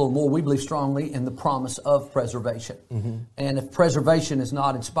about this a little more, we believe strongly in the promise of preservation. Mm-hmm. And if preservation is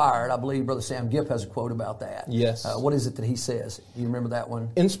not inspired, I believe Brother Sam Gipp has a quote about that. Yes. What is it that he says? Do you remember that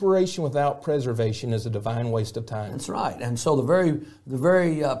one? Inspiration without preservation is a divine waste of time. That's right. And so the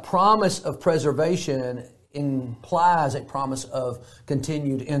very promise of preservation implies a promise of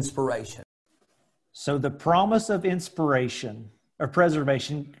continued inspiration. So the promise of inspiration or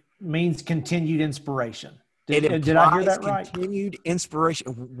preservation means continued inspiration. Did I hear that right? Continued inspiration.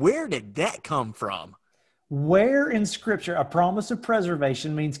 Where did that come from? Where in Scripture a promise of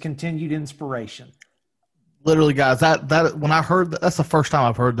preservation means continued inspiration? Literally, guys, that when I heard that's the first time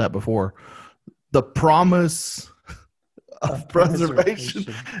I've heard that before. The promise of preservation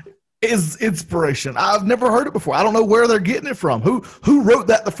is inspiration. I've never heard it before. I don't know where they're getting it from. Who wrote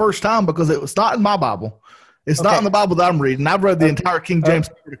that the first time? Because it was not in my Bible. It's not in the Bible that I'm reading. I've read the entire King James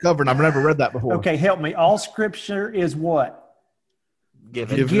cover to cover, and I've never read that before. Okay, help me. All Scripture is what?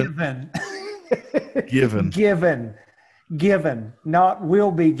 Given. Given. Not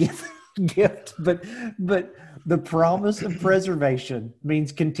will be given. Gift, but the promise of preservation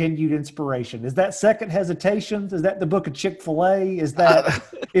means continued inspiration. Is that Second Hesitations? Is that the book of Chick-fil-A? Is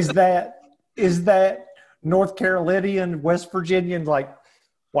that North Carolinian, West Virginian? Like,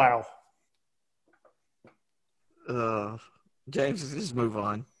 wow. James, just move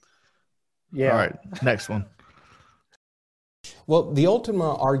on. Yeah. All right, next one. Well, the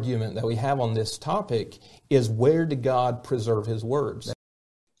ultimate argument that we have on this topic is, where did God preserve his words?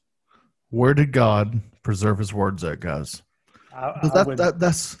 Where did God preserve his words at, guys?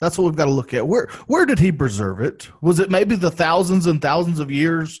 That's what we've got to look at. Where did he preserve it? Was it maybe the thousands and thousands of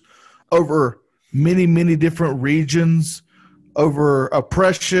years over many, many different regions, over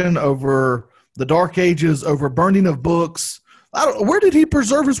oppression, over the Dark Ages, over burning of books? Where did he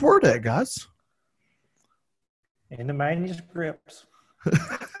preserve his word at, guys? In the manuscripts. So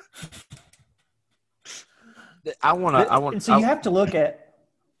you have to look at.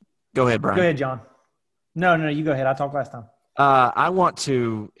 Go ahead, Brian. Go ahead, John. No, you go ahead. I talked last time. I want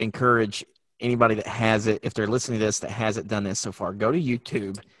to encourage anybody that has it, if they're listening to this, that hasn't done this so far, go to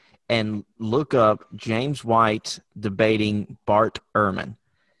YouTube and look up James White debating Bart Ehrman.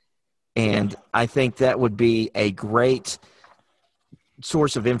 And I think that would be a great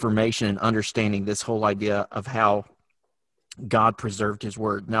source of information and understanding this whole idea of how God preserved his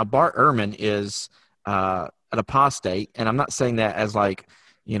word. Now, Bart Ehrman is an apostate, and I'm not saying that as like,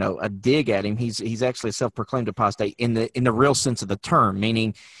 a dig at him. He's actually a self-proclaimed apostate in the real sense of the term,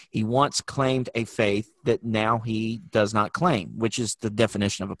 meaning he once claimed a faith that now he does not claim, which is the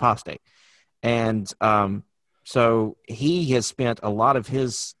definition of apostate. And so he has spent a lot of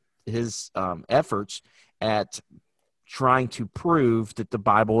his efforts at trying to prove that the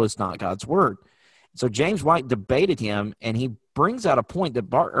Bible is not God's word. So James White debated him, and he brings out a point that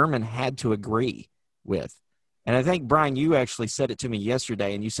Bart Ehrman had to agree with. And I think, Brian, you actually said it to me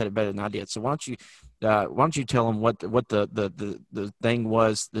yesterday, and you said it better than I did. So why don't you tell them what the thing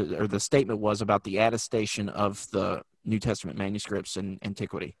was, or the statement was about the attestation of the New Testament manuscripts in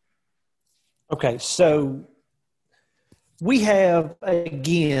antiquity? Okay, so we have,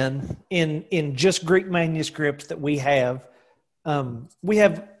 again, in just Greek manuscripts that we have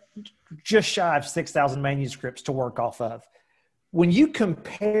just shy of 6,000 manuscripts to work off of. When you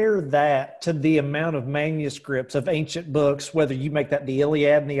compare that to the amount of manuscripts of ancient books, whether you make that the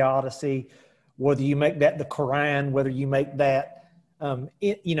Iliad and the Odyssey, whether you make that the Quran, whether you make that,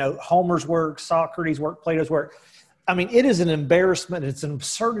 Homer's work, Socrates' work, Plato's work, I mean, it is an embarrassment. It's an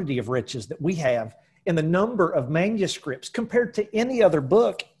absurdity of riches that we have in the number of manuscripts compared to any other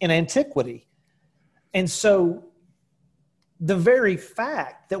book in antiquity. And so the very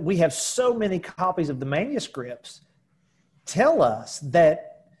fact that we have so many copies of the manuscripts tell us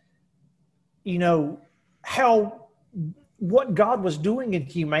that, what God was doing in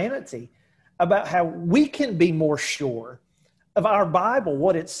humanity, about how we can be more sure of our Bible,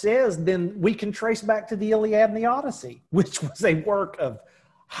 what it says, than we can trace back to the Iliad and the Odyssey, which was a work of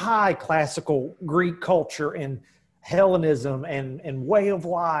high classical Greek culture and Hellenism and way of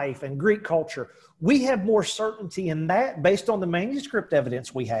life and Greek culture. We have more certainty in that based on the manuscript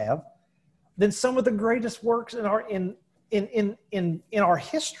evidence we have than some of the greatest works in our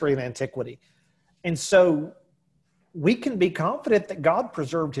history of antiquity. And so we can be confident that God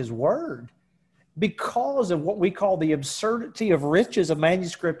preserved his word because of what we call the absurdity of riches of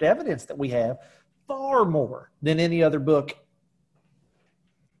manuscript evidence that we have, far more than any other book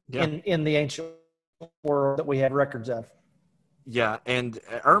in the ancient world that we have records of. Yeah, and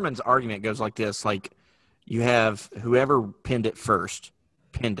Ehrman's argument goes like this, like you have whoever penned it first,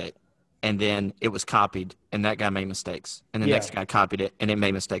 penned it, and then it was copied, and that guy made mistakes. And the next guy copied it, and it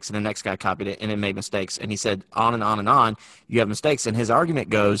made mistakes. And the next guy copied it, and it made mistakes. And he said, on and on and on, you have mistakes. And his argument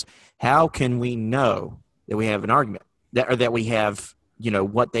goes, how can we know that we have an argument, that we have,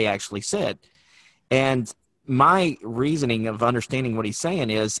 what they actually said? And my reasoning of understanding what he's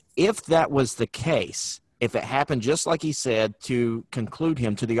saying is, if that was the case, if it happened just like he said to conclude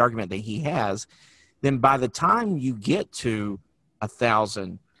him to the argument that he has, then by the time you get to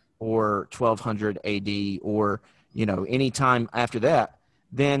 1,000 or 1200 AD or, any time after that,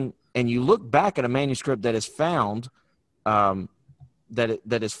 then, and you look back at a manuscript that is found, that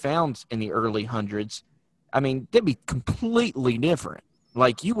is found in the early hundreds, I mean, they'd be completely different.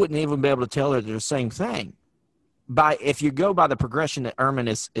 Like, you wouldn't even be able to tell that they're the same thing if you go by the progression that Ehrman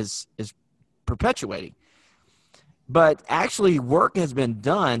is perpetuating. But actually, work has been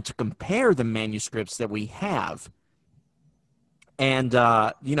done to compare the manuscripts that we have. And,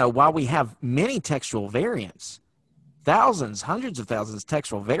 while we have many textual variants, thousands, hundreds of thousands of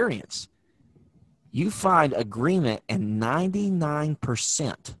textual variants, you find agreement in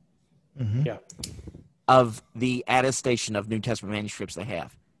 99% of the attestation of New Testament manuscripts they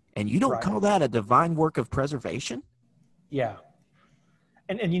have. And you don't call that a divine work of preservation? Yeah.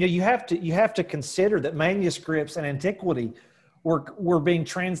 And you have to consider that manuscripts in antiquity were being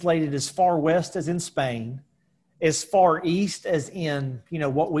translated as far west as in Spain, as far east as in,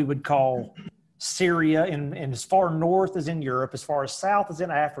 what we would call Syria, and as far north as in Europe, as far as south as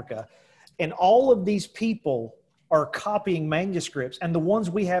in Africa. And all of these people are copying manuscripts. And the ones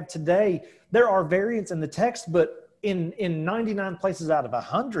we have today, there are variants in the text, but in 99 places out of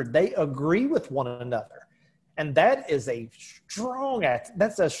 100, they agree with one another. And that is a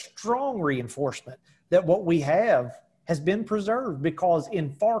strong reinforcement that what we have has been preserved, because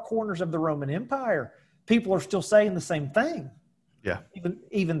in far corners of the Roman Empire, people are still saying the same thing. Yeah.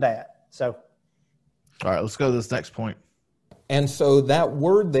 Even that. So. All right, let's go to this next point. And so that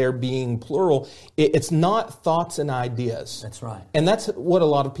word there being plural, it's not thoughts and ideas. That's right. And that's what a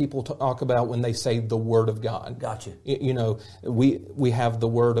lot of people talk about when they say the Word of God. Gotcha. We have the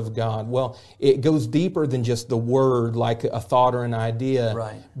Word of God. Well, it goes deeper than just the word, like a thought or an idea.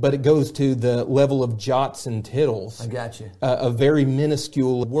 Right. But it goes to the level of jots and tittles. I gotcha. A very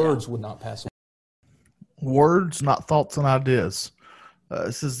minuscule words would not pass away. Words, not thoughts and ideas.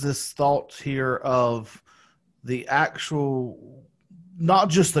 This is this thought here of the actual, not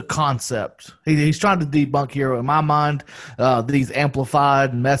just the concept. He's trying to debunk here, in my mind, these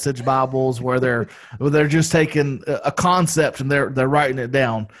amplified message Bibles where they're just taking a concept and they're writing it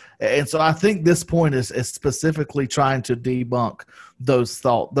down. And so I think this point is specifically trying to debunk those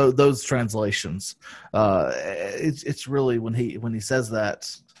translations. It's really when he says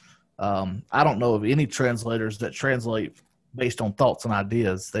that, I don't know of any translators that translate based on thoughts and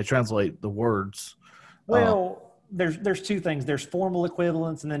ideas. They translate the words. Well, there's two things. There's formal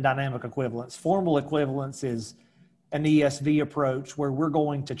equivalence and then dynamic equivalence. Formal equivalence is an ESV approach where we're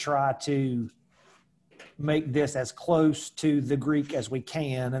going to try to make this as close to the Greek as we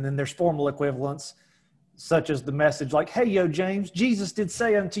can. And then there's formal equivalence, such as the message like, hey, yo, James, Jesus did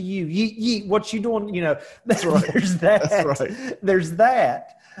say unto you, yeet, yeet, what you doing? You know, That's right. There's that. That's right. There's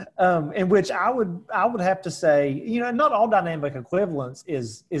that. In which I would have to say, you know, not all dynamic equivalence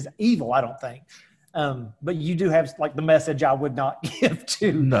is evil, I don't think. But you do have like the message I would not give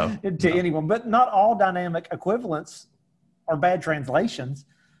to anyone. But not all dynamic equivalents are bad translations.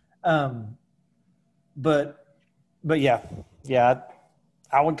 But yeah,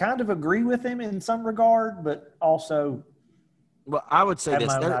 I would kind of agree with him in some regard, but also. Well, I would say this.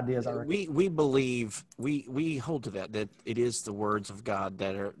 My own ideas, I reckon. We believe we hold to that it is the words of God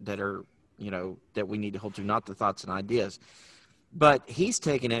that are you know that we need to hold to, not the thoughts and ideas. But he's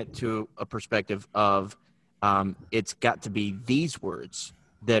taken it to a perspective of it's got to be these words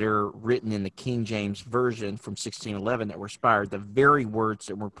that are written in the King James Version from 1611 that were inspired, the very words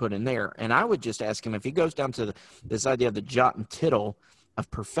that were put in there. And I would just ask him, if he goes down to this idea of the jot and tittle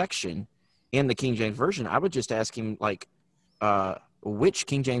of perfection in the King James Version, I would just ask him, like, which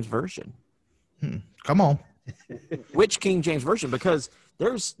King James Version? Come on. Which King James Version? Because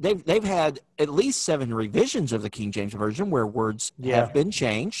they've had at least 7 revisions of the King James Version where words have been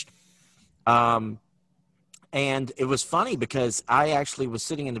changed. And it was funny because I actually was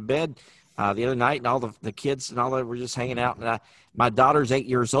sitting in the bed the other night, and all the kids and all that were just hanging out. And my daughter's 8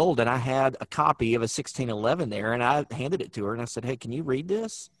 years old, and I had a copy of a 1611 there, and I handed it to her, and I said, hey, can you read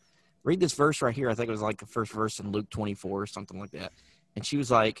this? Read this verse right here. I think it was like the first verse in Luke 24 or something like that. And she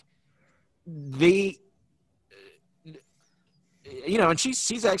was like, you know, and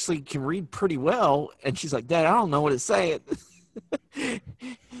she's actually can read pretty well. And she's like, Dad, I don't know what it's saying.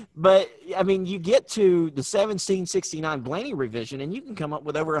 But, I mean, you get to the 1769 Blaney revision, and you can come up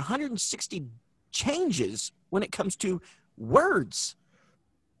with over 160 changes when it comes to words.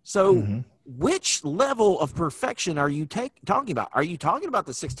 So which level of perfection are you talking about? Are you talking about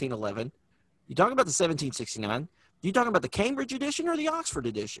the 1611? You talking about the 1769? Are you talking about the Cambridge edition or the Oxford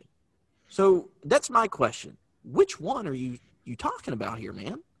edition? So that's my question. Which one are you talking about here,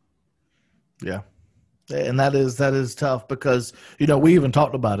 man? Yeah. And that is tough because, you know, we even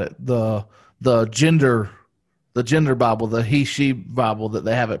talked about it. The gender Bible, the he/she Bible that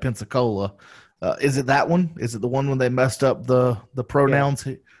they have at Pensacola. Is it that one? Is it the one when they messed up the pronouns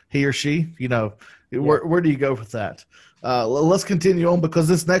he or she? You know, where do you go with that? Let's continue on because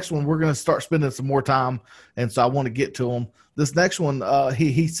this next one we're going to start spending some more time, and so I want to get to them. This next one,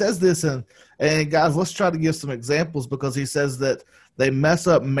 he says this, and guys, let's try to give some examples because he says that they mess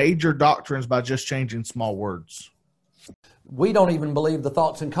up major doctrines by just changing small words. We don't even believe the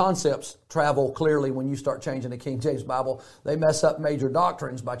thoughts and concepts travel clearly when you start changing the King James Bible. They mess up major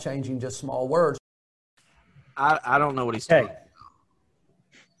doctrines by changing just small words. I don't know what he's talking about.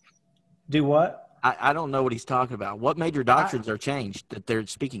 Do what? I don't know what he's talking about. What major doctrines are changed that they're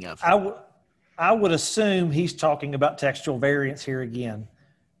speaking of? I would assume he's talking about textual variants here again,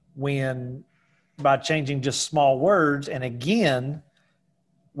 when by changing just small words. And again,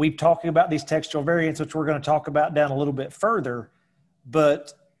 we've talked about these textual variants, which we're going to talk about down a little bit further,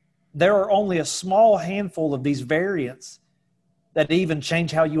 but there are only a small handful of these variants that even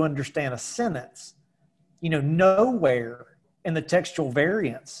change how you understand a sentence. You know, nowhere in the textual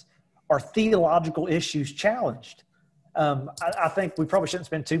variants are theological issues challenged. I think we probably shouldn't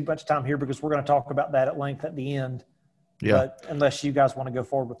spend too much time here because we're going to talk about that at length at the end. Yeah. But unless you guys want to go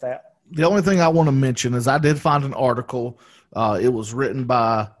forward with that. The only thing I want to mention is I did find an article. It was written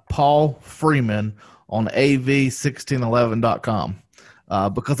by Paul Freeman on av1611.com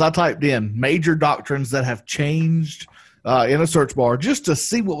because I typed in major doctrines that have changed in a search bar just to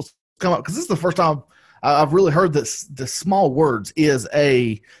see what was coming up, because this is the first time I've really heard that the small words is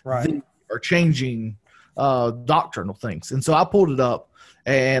or changing doctrinal things. And so I pulled it up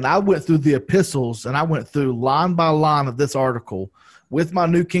and I went through the epistles and I went through line by line of this article with my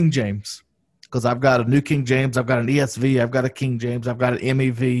New King James, because I've got a New King James, I've got an ESV, I've got a King James, I've got an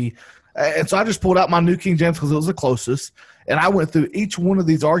MEV. And so I just pulled out my New King James because it was the closest. And I went through each one of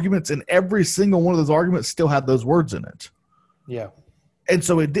these arguments, and every single one of those arguments still had those words in it. Yeah. And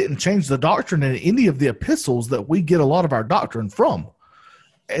so it didn't change the doctrine in any of the epistles that we get a lot of our doctrine from.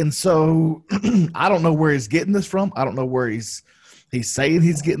 And so I don't know where he's getting this from. I don't know where he's saying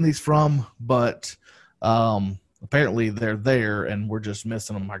he's getting these from, but apparently they're there and we're just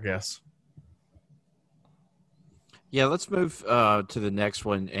missing them, I guess. Yeah, let's move to the next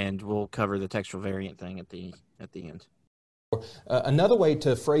one, and we'll cover the textual variant thing at the end. Another way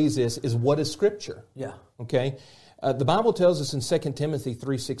to phrase this is, what is Scripture? Yeah. Okay? The Bible tells us in 2 Timothy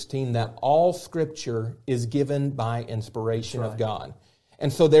 3:16 that all Scripture is given by inspiration of God.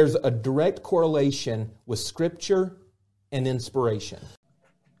 And so there's a direct correlation with Scripture and inspiration.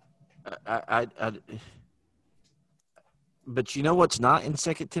 But you know what's not in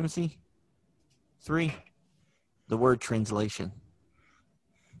 2 Timothy 3? The word translation.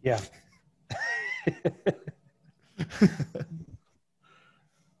 Yeah.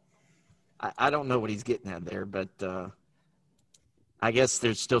 I don't know what he's getting at there, but I guess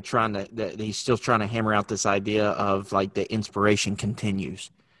they're still he's still trying to hammer out this idea of like the inspiration continues.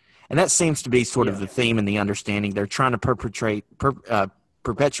 And that seems to be sort of the theme and the understanding. They're trying to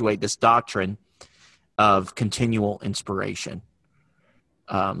perpetuate this doctrine of continual inspiration.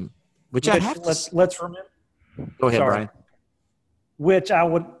 Let's remember. Go ahead, Brian. Which I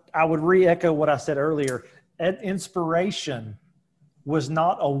would re-echo what I said earlier. Inspiration was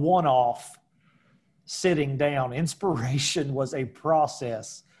not a one-off sitting down. Inspiration was a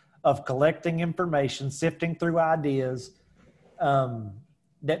process of collecting information, sifting through ideas,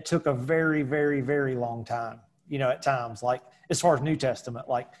 that took a very, very, very long time. You know, at times, like as far as New Testament,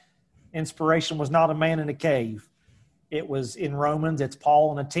 like inspiration was not a man in a cave. It was in Romans. It's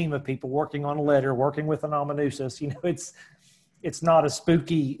Paul and a team of people working on a letter, working with an amanuensis. You know, it's not a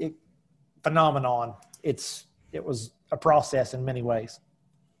spooky phenomenon. It was a process in many ways.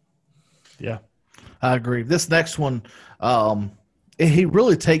 Yeah, I agree. This next one, he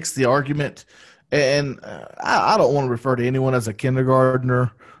really takes the argument, and I don't want to refer to anyone as a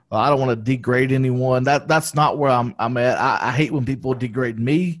kindergartner. I don't want to degrade anyone. That's not where I'm at. I hate when people degrade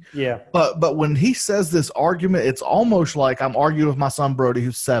me. Yeah. But when he says this argument, it's almost like I'm arguing with my son Brody,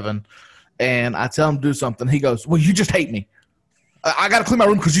 who's 7, and I tell him to do something. He goes, "Well, you just hate me. I got to clean my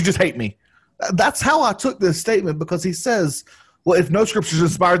room because you just hate me." That's how I took this statement, because he says, well, if no Scripture is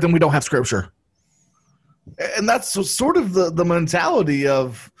inspired, then we don't have Scripture. And that's sort of the mentality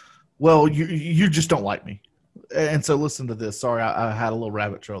of, well, you just don't like me. And so listen to this. Sorry, I had a little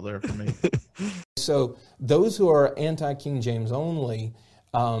rabbit trail there for me. So those who are anti-King James only,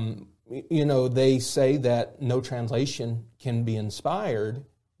 they say that no translation can be inspired.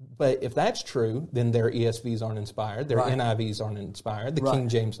 But if that's true, then their ESVs aren't inspired, their NIVs aren't inspired, the King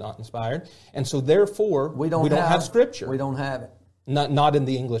James not inspired, and so therefore we don't have Scripture. We don't have it. Not in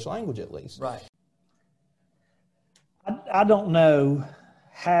the English language, at least. Right. I don't know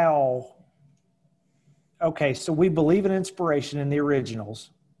how. Okay, so we believe in inspiration in the originals,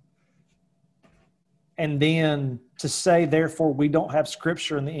 and then to say therefore we don't have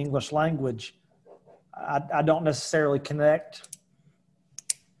Scripture in the English language, I don't necessarily connect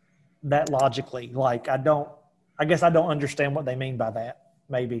that logically. Like I guess I don't understand what they mean by that,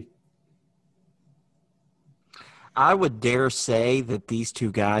 maybe. I would dare say that these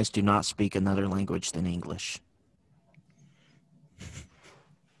two guys do not speak another language than English.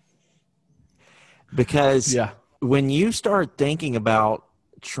 Because when you start thinking about,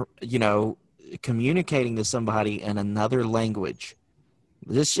 communicating to somebody in another language,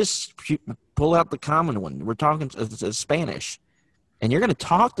 let's just pull out the common one. We're talking Spanish. And you're going to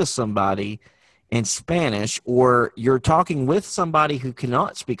talk to somebody in Spanish, or you're talking with somebody who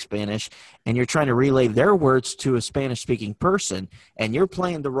cannot speak Spanish, and you're trying to relay their words to a Spanish-speaking person, and you're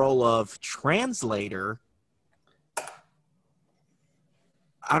playing the role of translator.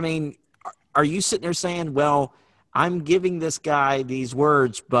 I mean, are you sitting there saying, well, I'm giving this guy these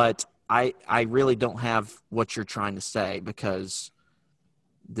words, but I really don't have what you're trying to say because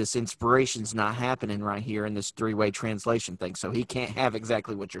this inspiration's not happening right here in this 3-way translation thing, so he can't have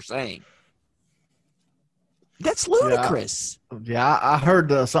exactly what you're saying. That's ludicrous. Yeah, I heard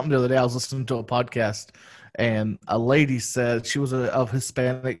something the other day. I was listening to a podcast, and a lady said she was of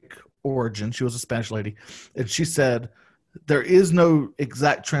Hispanic origin. She was a Spanish lady, and she said there is no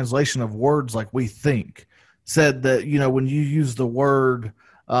exact translation of words like we think. Said that, when you use the word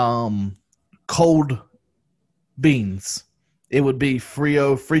cold beans, it would be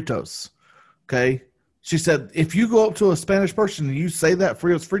fritos, okay? She said, if you go up to a Spanish person and you say that,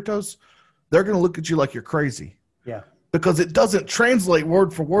 fritos, they're going to look at you like you're crazy. Yeah. Because it doesn't translate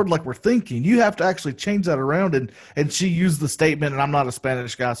word for word like we're thinking. You have to actually change that around. And she used the statement, and I'm not a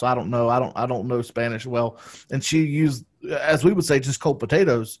Spanish guy, so I don't know. I don't know Spanish well. And she used, as we would say, just cold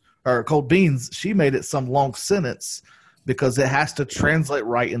potatoes or cold beans. She made it some long sentence because it has to translate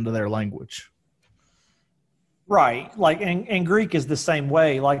right into their language. Right. Like, and Greek is the same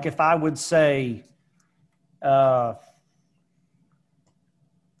way. Like if I would say,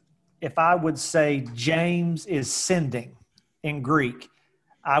 James is sending in Greek,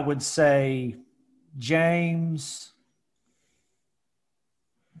 I would say James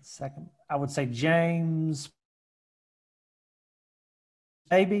second, I would say James,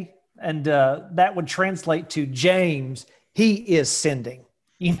 maybe. And that would translate to James, he is sending,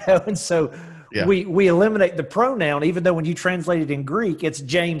 and so we eliminate the pronoun, even though when you translate it in Greek, it's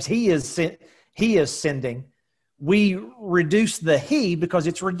James, he is sending. We reduce the he because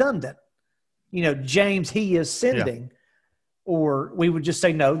it's redundant. James, he is sending. Yeah. Or we would just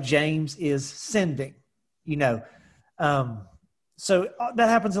say, no, James is sending, So that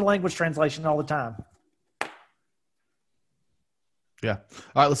happens in language translation all the time. Yeah.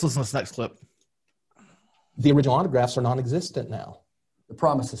 All right, let's listen to this next clip. The original autographs are non-existent now. The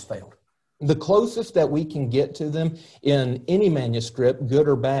promise has failed. The closest that we can get to them in any manuscript, good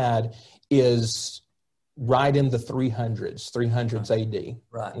or bad, is right in the 300s AD.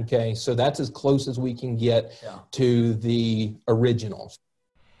 Right. Okay, so that's as close as we can get to the originals.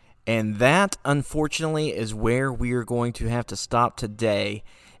 And that, unfortunately, is where we are going to have to stop today.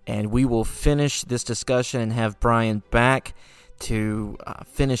 And we will finish this discussion and have Brian back to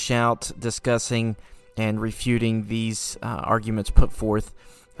finish out discussing and refuting these arguments put forth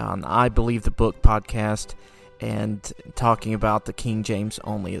on I Believe the Book podcast and talking about the King James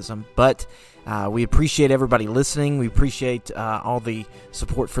onlyism. But we appreciate everybody listening. We appreciate all the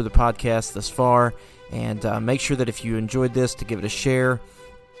support for the podcast thus far. And make sure that if you enjoyed this, to give it a share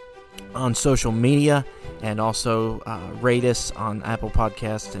on social media, and also rate us on Apple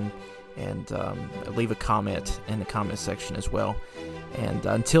Podcasts and leave a comment in the comment section as well. And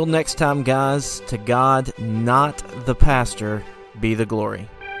until next time, guys, to God, not the pastor, be the glory.